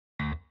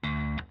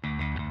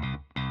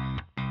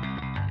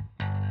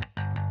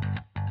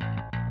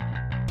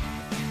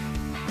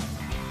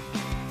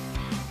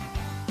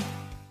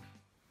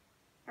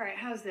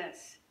how's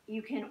this?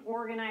 You can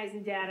organize the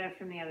data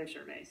from the other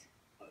surveys.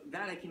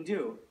 That I can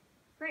do.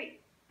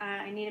 Great.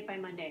 I need it by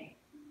Monday.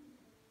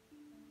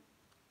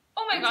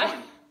 Oh my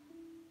god.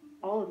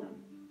 All of them.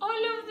 All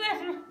of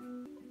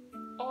them.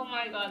 Oh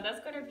my god,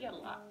 that's gonna be a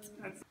lot.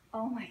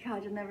 Oh my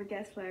god, you'll never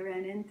guess what I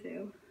ran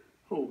into.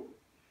 Who?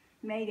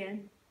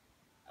 Megan.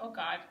 Oh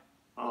god.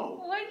 Oh.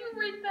 Why you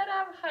read that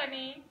up,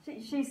 honey?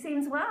 She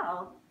seems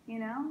well, you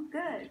know?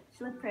 Good.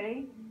 She looked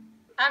pretty.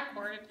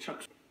 Awkward.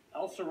 Chuck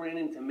also ran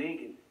into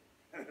Megan.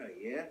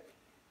 Yeah?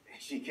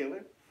 She kill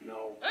her?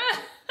 No.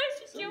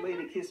 She Some cute.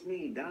 lady kissed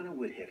me, Donna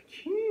would have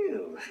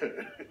killed.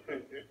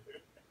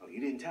 Oh, you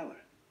didn't tell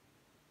her?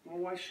 Well,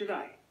 why should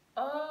I?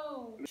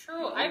 Oh,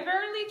 true. I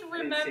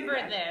barely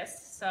remember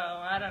this, so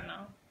I don't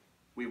know.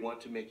 We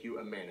want to make you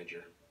a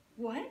manager.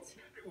 What?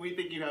 We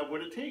think you have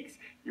what it takes.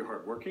 You're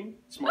hardworking,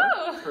 smart,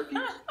 perky,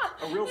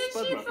 a real And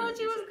spud she muffin. thought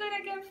she was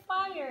gonna get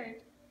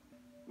fired.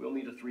 We'll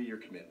need a 3-year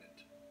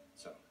commitment.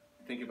 So,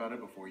 think about it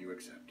before you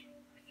accept.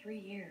 3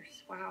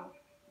 years. Wow.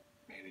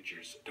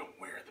 Managers don't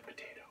wear the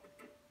potato.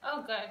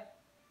 Oh, good.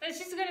 Then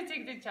she's gonna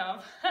take the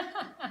job.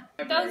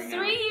 Those February 3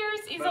 now. years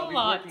is But a I'll be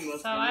lot, working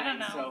most so of the I night, don't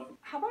know. So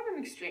How about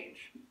an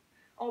exchange?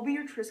 I'll be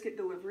your Triscuit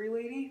delivery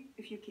lady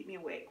if you keep me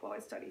awake while I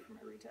study for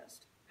my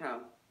retest.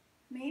 how?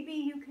 Maybe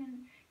you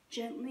can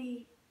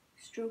gently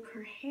stroke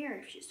her hair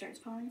if she starts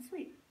falling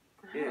asleep.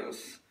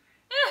 Gross.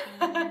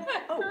 Oh,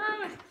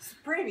 Oh,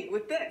 spray me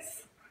with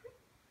this.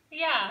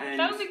 yeah, And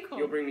that would be cool.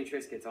 you'll bring me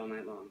Triscuits all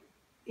night long.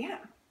 Yeah.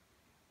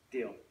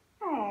 Deal.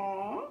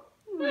 Aww.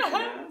 Look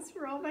at us.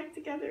 We're all back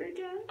together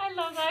again. I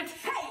love that.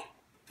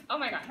 Oh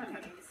my god.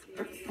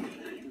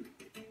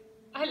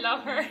 I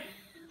love her.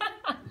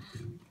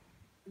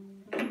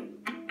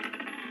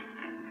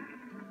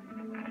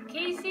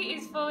 Casey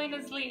is falling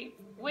asleep.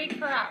 Wake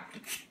her up.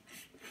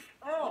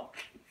 Oh,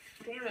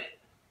 damn it.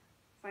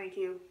 Thank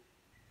you.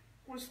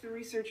 What's the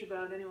research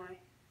about anyway?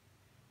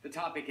 The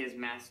topic is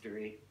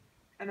mastery.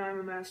 And I'm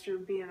a master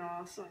of being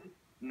awesome.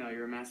 No,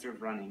 you're a master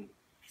of running.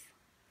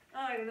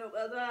 I don't know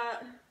about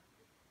that.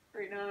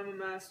 Right now I'm a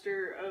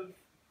master of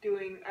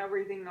doing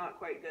everything not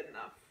quite good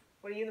enough.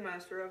 What are you the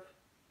master of?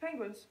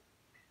 Penguins.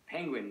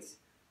 Penguins.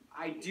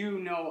 I do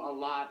know a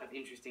lot of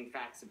interesting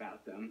facts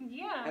about them.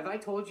 Yeah. Have I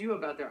told you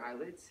about their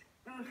eyelids?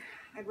 Ugh,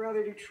 I'd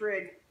rather do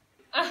trig.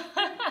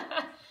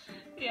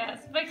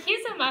 Yes, but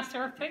he's a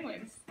master of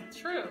penguins.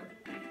 True.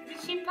 Did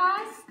she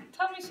pass?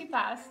 Tell me she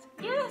passed.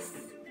 Yes.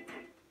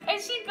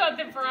 And she got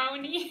the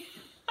brownie.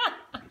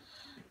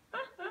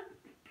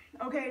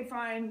 Okay,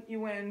 fine,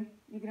 you win.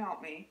 You can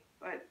help me.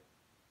 But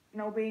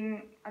no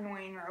being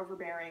annoying or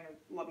overbearing or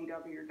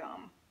lovey-dovey or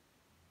dumb.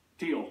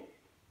 Deal.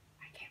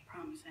 I can't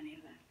promise any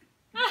of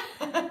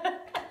that.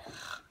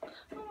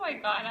 Oh my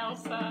god,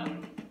 Elsa.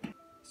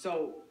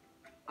 So,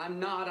 I'm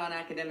not on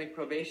academic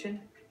probation?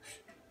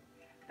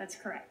 That's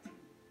correct.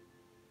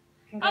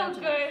 Oh,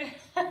 Congratulations.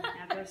 good.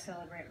 Now go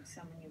celebrate with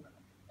someone you love.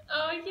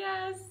 Oh,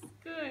 yes.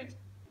 Good.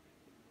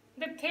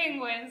 The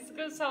penguins.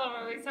 Go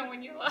celebrate with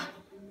someone you love.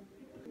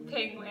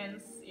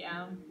 Penguins,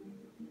 yeah.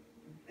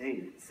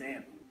 Hey,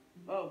 Sam.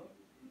 Oh,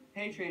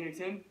 hey, Trainer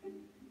Tim.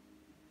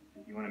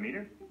 You want to meet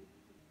her?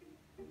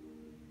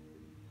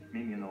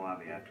 Meet me in the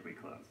lobby after we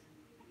close.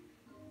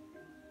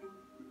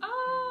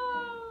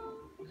 Oh,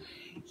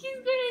 he's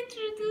gonna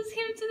introduce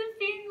him to the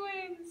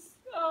penguins.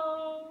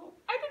 Oh,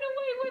 I don't know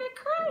why I want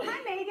to cry. Hi,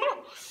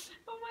 Megan.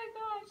 Oh my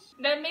gosh.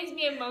 That makes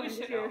me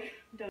emotional.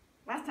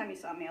 Last time you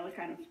saw me, I looked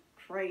kind of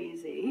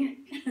crazy.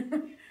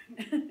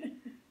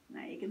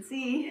 Now you can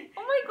see.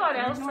 Oh my god,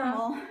 I'm Elsa.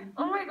 normal.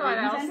 Oh my god,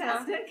 I'm Elsa.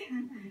 fantastic.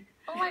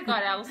 Oh my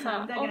god, Elsa.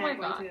 I'm Oh my going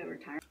god. to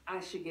retire. I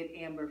should get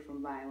Amber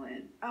from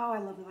violin. Oh, I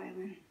love the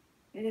violin.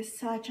 It is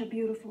such a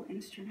beautiful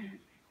instrument.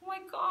 Oh my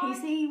god.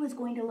 Casey was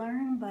going to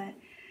learn, but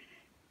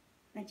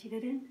then she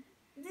didn't.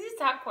 This is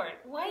awkward.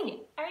 Why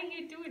are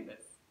you doing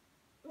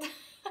this?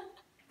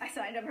 I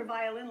signed up for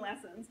violin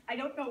lessons. I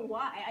don't know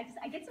why.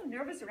 I get so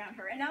nervous around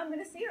her, and now I'm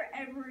going to see her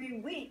every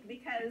week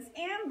because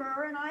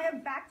Amber and I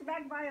have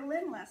back-to-back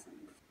violin lessons.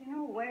 You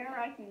know where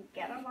I can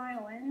get a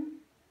violin?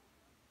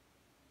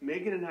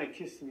 Megan and I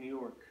kissed in New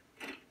York.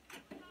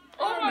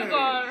 Oh my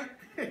god.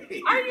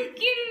 Hey. Are you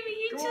kidding me?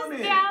 You Go just on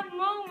in. that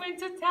moment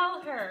to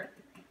tell her.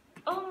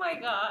 Oh my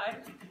god.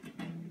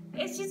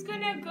 And she's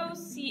gonna go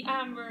see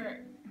Amber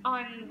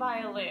on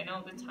violin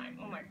all the time.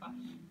 Oh my gosh.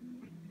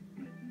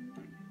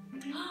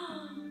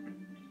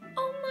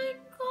 Oh my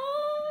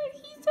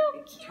god, he's so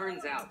cute.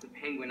 Turns out the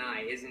penguin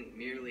eye isn't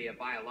merely a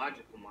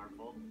biological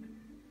marvel.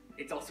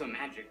 It's also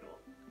magical.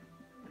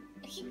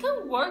 He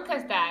can work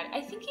as that.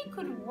 I think he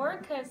could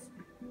work as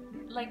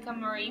like a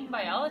marine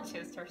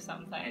biologist or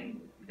something.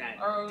 And that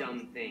Or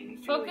dumb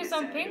thing. focus Julia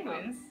on said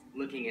penguins. about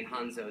looking in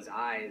Hanzo's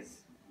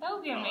eyes. That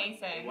would be Well,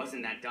 amazing. It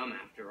wasn't that dumb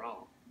after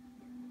all.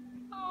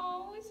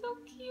 Oh, it's so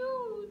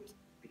cute.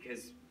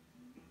 Because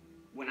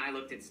when I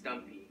looked at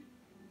Stumpy,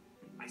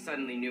 I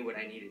suddenly knew what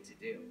I needed to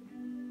do.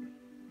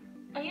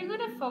 Are you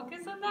gonna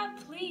focus on that,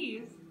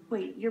 please?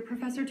 Wait, your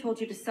professor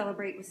told you to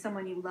celebrate with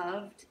someone you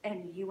loved,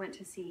 and you went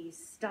to see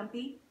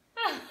Stumpy?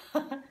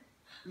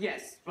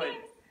 Yes, but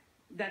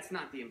That's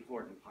not the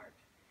important part.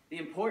 The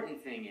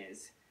important thing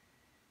is,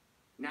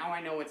 now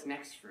I know what's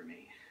next for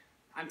me.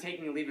 I'm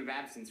taking a leave of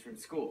absence from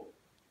school.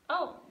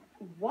 Oh,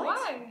 What?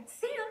 why?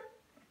 Sam,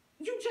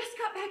 you just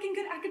got back in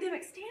good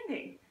academic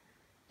standing.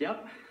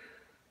 Yep.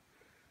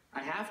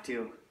 I have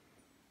to.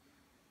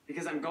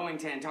 Because I'm going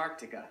to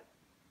Antarctica.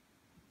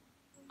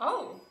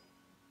 Oh.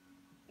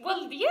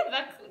 Well,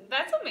 yeah,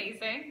 that's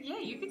amazing. Yeah,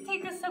 you could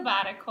take a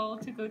sabbatical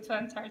to go to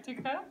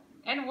Antarctica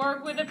and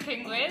work with the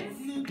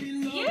penguins.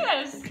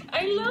 Yes,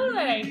 I love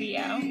that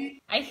idea.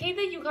 I hate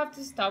that you have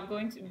to stop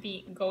going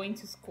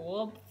to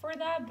school for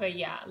that, but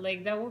yeah,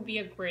 like that would be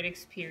a great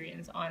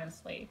experience,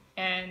 honestly.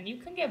 And you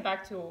can get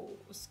back to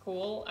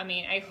school. I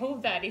mean, I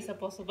hope that is a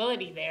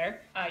possibility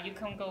there. You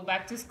can go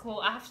back to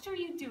school after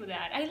you do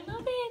that. I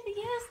love it.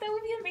 Yes, that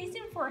would be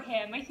amazing for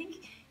him. I think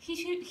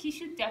he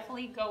should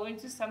definitely go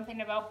into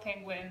something about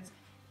penguins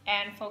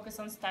and focus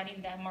on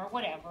studying them or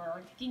whatever,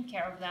 or taking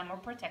care of them or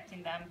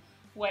protecting them.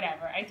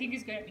 Whatever. I think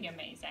it's going to be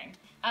amazing.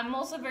 I'm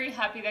also very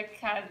happy that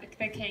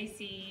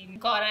Casey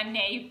got an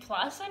A+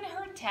 on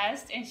her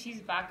test and she's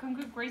back on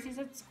good graces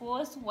at school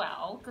as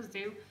well, because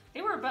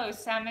they were both,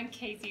 Sam and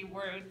Casey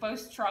were both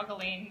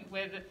struggling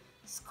with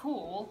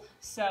school.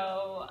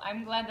 So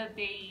I'm glad that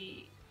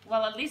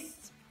at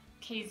least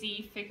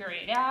Casey figured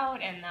it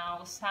out, and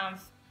now Sam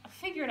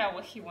figured out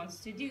what he wants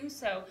to do.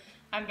 So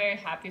I'm very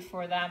happy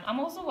for them. I'm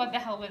also what the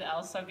hell with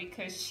Elsa,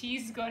 because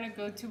she's gonna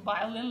go to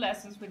violin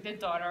lessons with the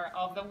daughter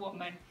of the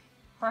woman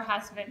her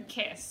husband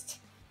kissed.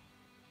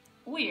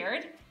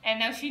 Weird. And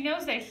now she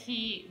knows that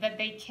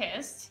they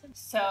kissed.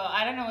 So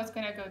I don't know what's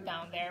gonna go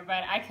down there,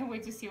 but I can't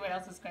wait to see what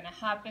else is gonna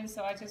happen.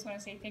 So I just want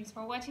to say thanks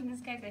for watching this,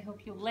 guys. I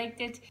hope you liked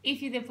it.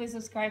 If you did, please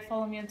subscribe,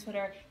 follow me on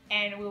Twitter,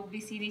 and we'll be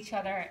seeing each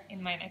other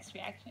in my next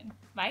reaction.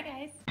 Bye,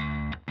 guys.